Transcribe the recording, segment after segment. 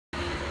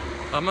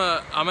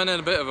I'm in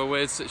a bit of a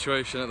weird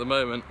situation at the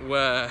moment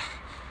where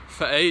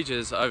for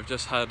ages I've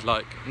just had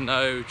like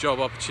no job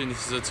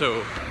opportunities at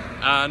all,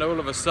 and all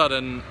of a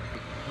sudden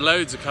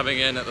loads are coming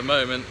in at the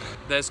moment.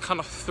 There's kind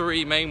of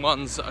three main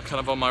ones that are kind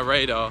of on my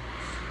radar,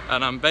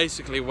 and I'm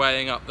basically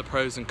weighing up the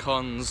pros and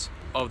cons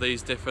of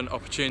these different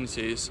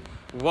opportunities.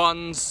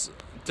 One's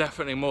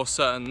definitely more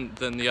certain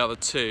than the other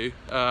two.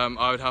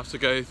 I would have to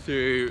go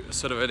through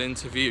sort of an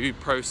interview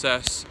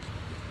process.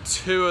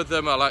 Two of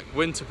them are like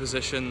winter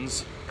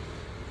positions,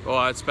 or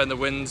I'd spend the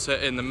winter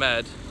in the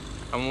Med,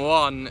 and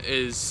one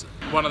is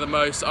one of the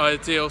most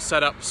ideal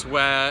setups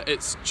where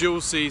it's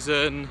dual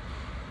season.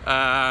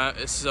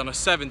 It's on a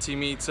 70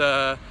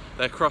 metre,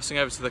 they're crossing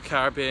over to the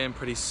Caribbean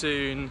pretty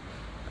soon.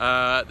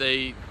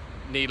 They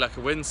need like a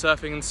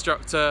windsurfing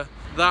instructor.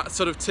 That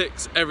sort of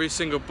ticks every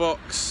single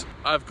box.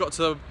 I've got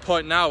to the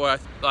point now where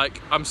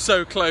I'm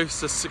so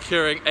close to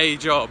securing a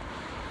job.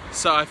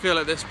 So I feel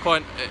at this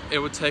point it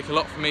would take a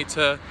lot for me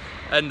to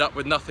end up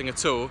with nothing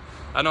at all.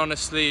 And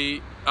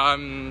honestly,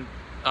 I'm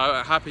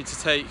happy to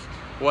take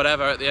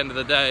whatever at the end of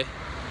the day.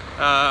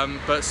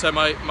 But so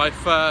my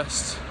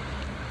first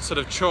sort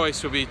of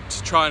choice would be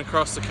to try and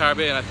cross the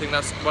Caribbean. I think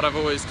that's what I've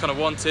always kind of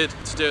wanted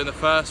to do in the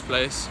first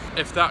place.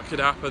 If that could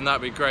happen,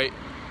 that'd be great.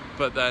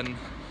 But then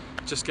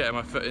just getting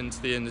my foot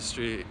into the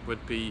industry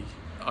would be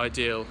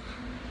ideal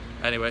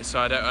anyway, so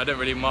I don't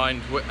really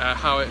mind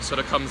how it sort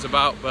of comes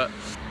about. But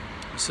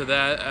so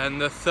there, and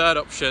the third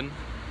option,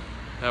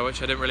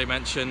 which I didn't really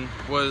mention,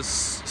 was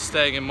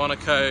staying in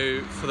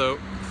Monaco for the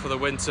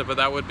winter, but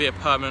that would be a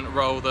permanent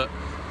role that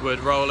would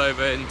roll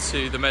over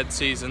into the Med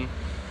season.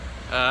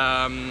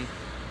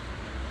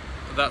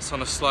 That's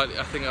on a slightly,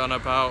 I think on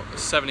about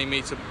 70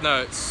 metre,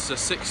 no, it's a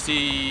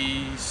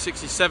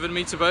 67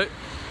 metre boat.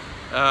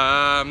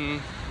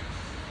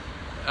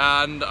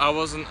 And I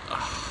wasn't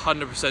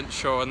 100%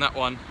 sure on that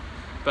one,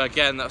 but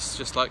again, that's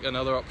just like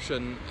another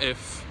option.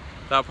 If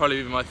that'll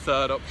probably be my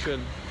third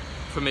option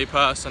for me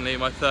personally,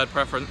 my third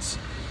preference.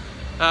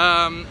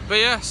 But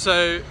yeah,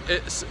 so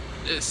it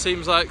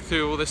seems like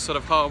through all this sort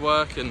of hard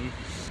work and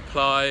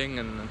applying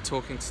and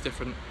talking to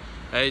different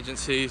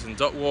agencies and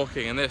dock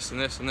walking and this and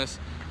this and this,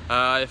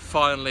 I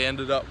finally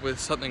ended up with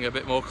something a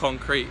bit more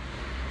concrete.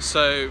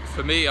 So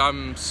for me,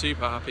 I'm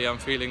super happy. I'm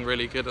feeling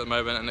really good at the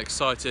moment and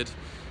excited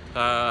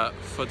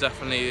for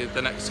definitely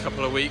the next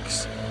couple of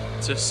weeks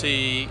to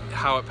see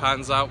how it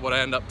pans out, what I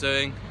end up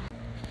doing.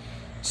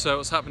 So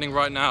what's happening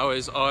right now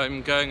is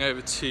I'm going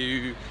over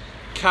to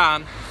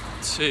Cannes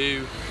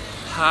to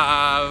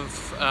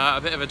have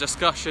a bit of a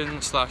discussion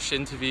 /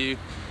 interview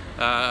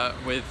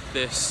with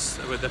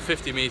the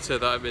 50 metre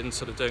that I've been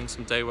sort of doing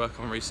some day work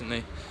on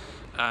recently,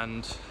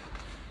 and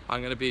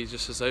I'm going to be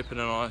just as open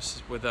and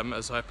honest with them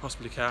as I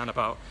possibly can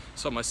about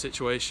sort of my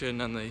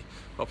situation and the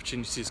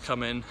opportunities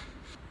come in,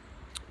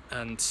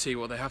 and see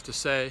what they have to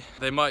say.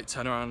 They might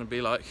turn around and be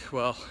like,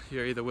 well,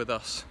 you're either with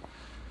us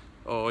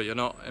or you're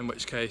not, in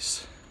which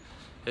case,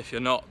 if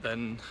you're not,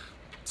 then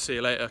see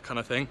you later kind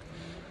of thing.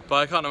 But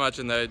I can't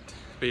imagine they'd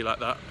be like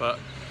that, but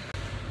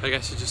I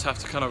guess you just have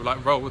to kind of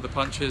like roll with the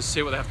punches,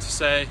 see what they have to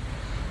say,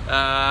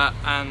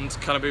 and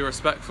kind of be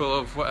respectful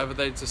of whatever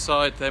they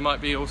decide. They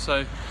might be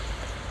also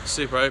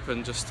super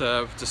open just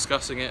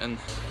discussing it and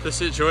the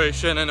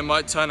situation, and it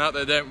might turn out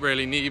they don't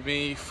really need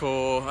me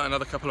for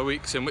another couple of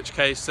weeks, in which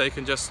case they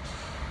can just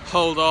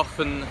hold off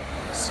and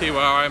see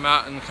where I'm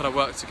at and kind of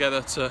work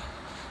together to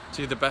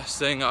do the best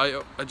thing.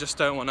 I just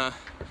don't want to,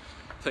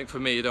 I think for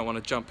me, you don't want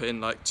to jump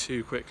in like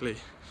too quickly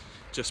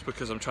just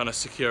because I'm trying to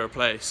secure a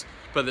place,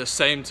 but at the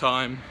same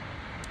time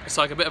it's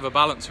like a bit of a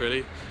balance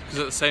really, because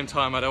at the same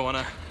time I don't want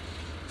to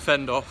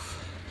fend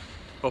off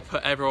or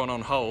put everyone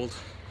on hold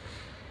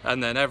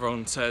and then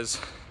everyone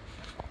says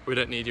we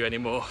don't need you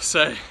anymore.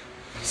 So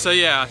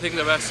yeah, I think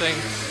the best thing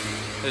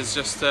is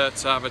just to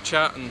have a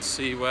chat and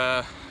see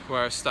where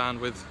I stand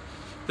with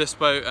this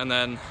boat, and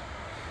then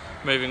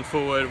moving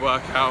forward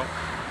work out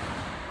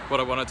what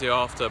I want to do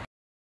after.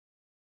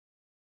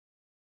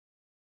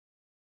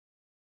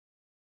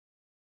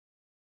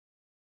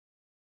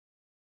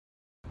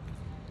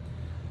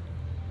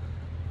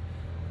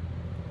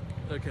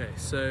 Okay,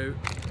 so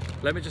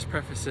let me just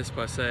preface this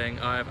by saying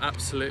I have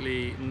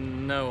absolutely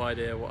no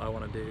idea what I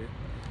want to do.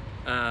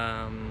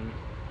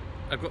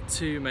 I've got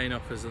two main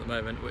offers at the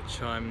moment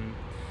which I'm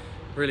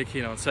really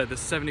keen on. So the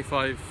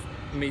 75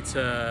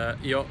 metre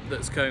yacht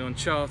that's going on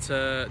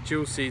charter,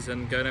 dual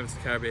season, going over to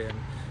the Caribbean.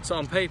 So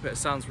on paper it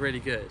sounds really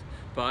good,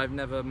 but I've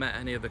never met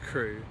any of the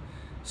crew,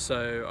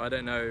 so I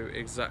don't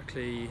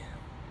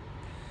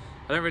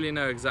really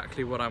know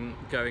exactly what I'm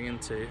going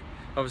into.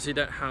 Obviously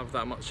don't have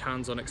that much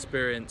hands-on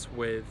experience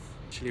with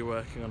actually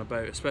working on a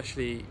boat,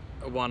 especially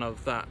one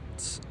of that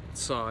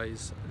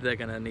size. They're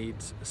going to need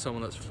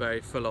someone that's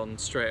very full-on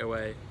straight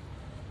away,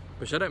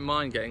 which I don't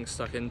mind getting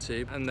stuck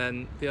into. And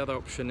then the other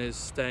option is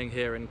staying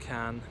here in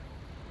Cannes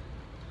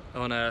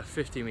on a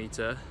 50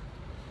 metre,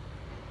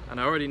 and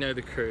I already know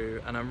the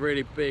crew, and I'm a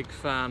really big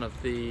fan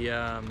of the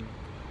I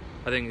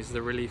think he's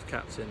the relief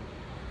captain.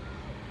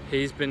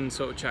 He's been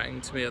sort of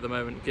chatting to me at the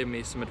moment, giving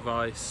me some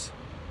advice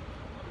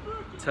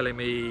telling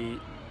me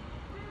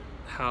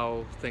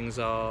how things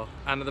are,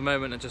 and at the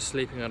moment I'm just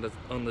sleeping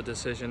on the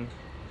decision,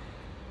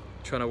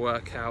 trying to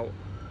work out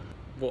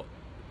what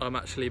I'm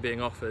actually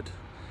being offered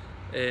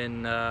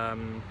in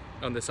on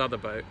this other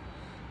boat,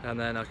 and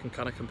then I can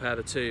kind of compare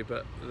the two.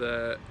 But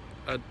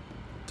I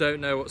don't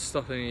know what's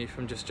stopping me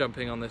from just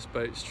jumping on this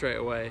boat straight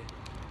away,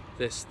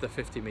 the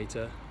 50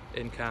 meter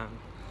in Cannes,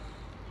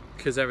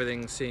 because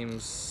everything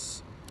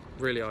seems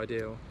really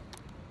ideal.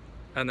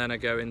 And then I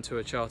go into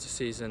a charter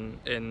season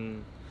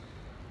in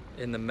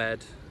the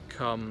Med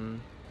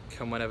come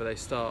whenever they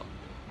start,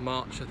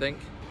 March I think.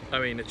 I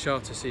mean, a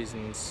charter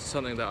season's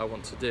something that I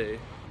want to do.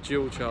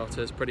 Dual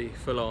charter is pretty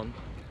full on,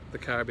 the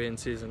Caribbean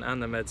season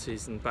and the Med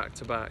season back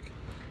to back.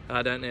 And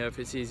I don't know if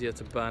it's easier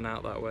to burn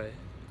out that way.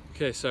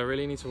 Okay, so I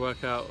really need to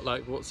work out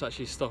like what's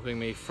actually stopping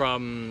me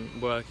from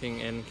working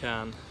in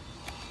Cannes.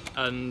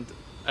 And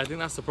I think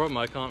that's the problem,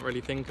 I can't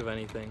really think of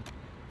anything.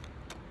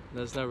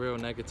 There's no real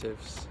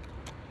negatives,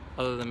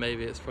 other than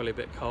maybe it's probably a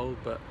bit cold,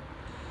 but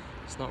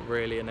it's not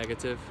really a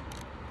negative.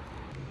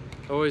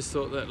 I always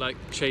thought that like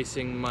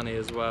chasing money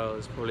as well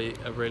is probably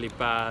a really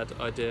bad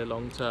idea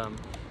long term.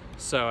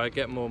 So I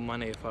get more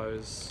money if I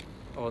was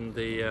on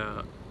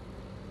the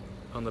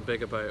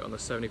bigger boat, on the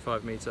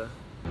 75 meter.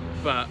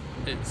 But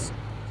it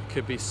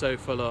could be so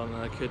full on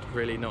and I could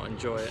really not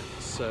enjoy it.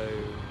 So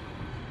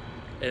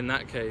in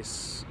that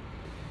case,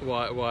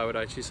 why would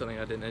I choose something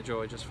I didn't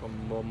enjoy just for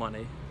more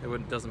money?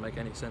 It doesn't make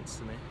any sense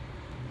to me.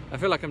 I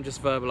feel like I'm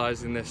just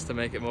verbalizing this to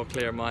make it more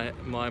clear in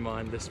my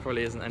mind. This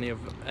probably isn't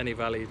any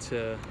value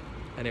to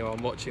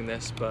anyone watching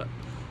this, but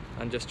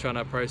I'm just trying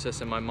to process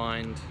in my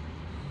mind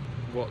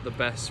what the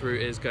best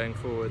route is going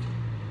forward.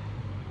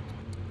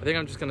 I think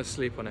I'm just going to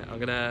sleep on it. I'm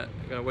going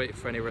to wait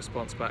for any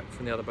response back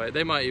from the other boat.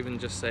 They might even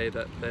just say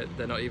that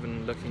they're not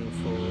even looking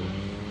for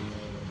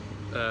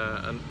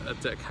a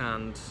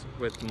deckhand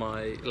with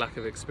my lack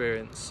of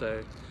experience,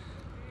 so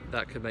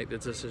that could make the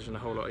decision a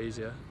whole lot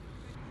easier.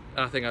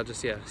 I think I'll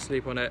just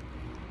sleep on it,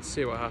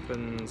 see what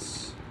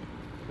happens,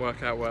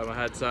 work out where my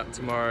head's at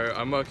tomorrow.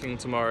 I'm working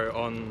tomorrow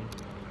on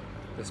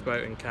this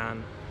boat in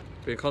Cannes,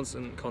 be in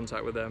constant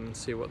contact with them and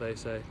see what they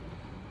say.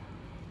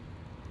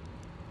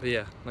 But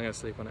yeah, I'm going to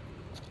sleep on it.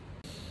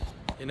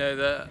 You know,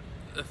 the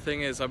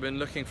thing is, I've been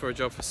looking for a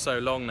job for so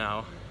long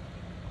now,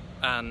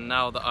 and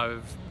now that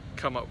I've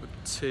come up with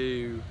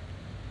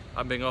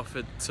I'm being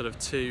offered sort of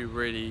two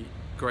really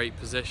great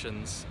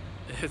positions,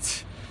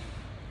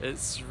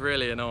 it's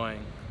really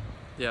annoying.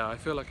 Yeah, I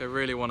feel like I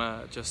really want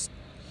to just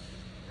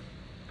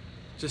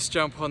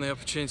jump on the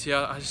opportunity.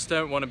 I just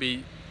don't want to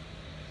be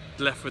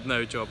left with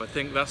no job. I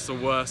think that's the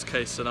worst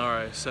case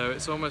scenario. So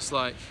it's almost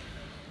like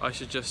I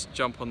should just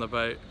jump on the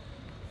boat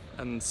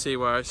and see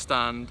where I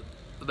stand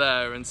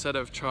there, instead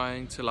of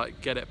trying to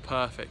like get it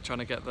perfect, trying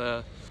to get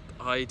the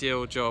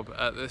ideal job.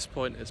 At this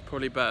point it's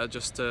probably better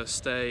just to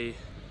stay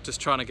just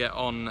trying to get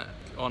on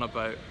a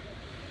boat,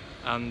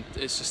 and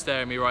it's just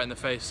staring me right in the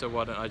face. So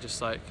why don't I just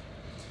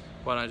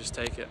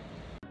take it?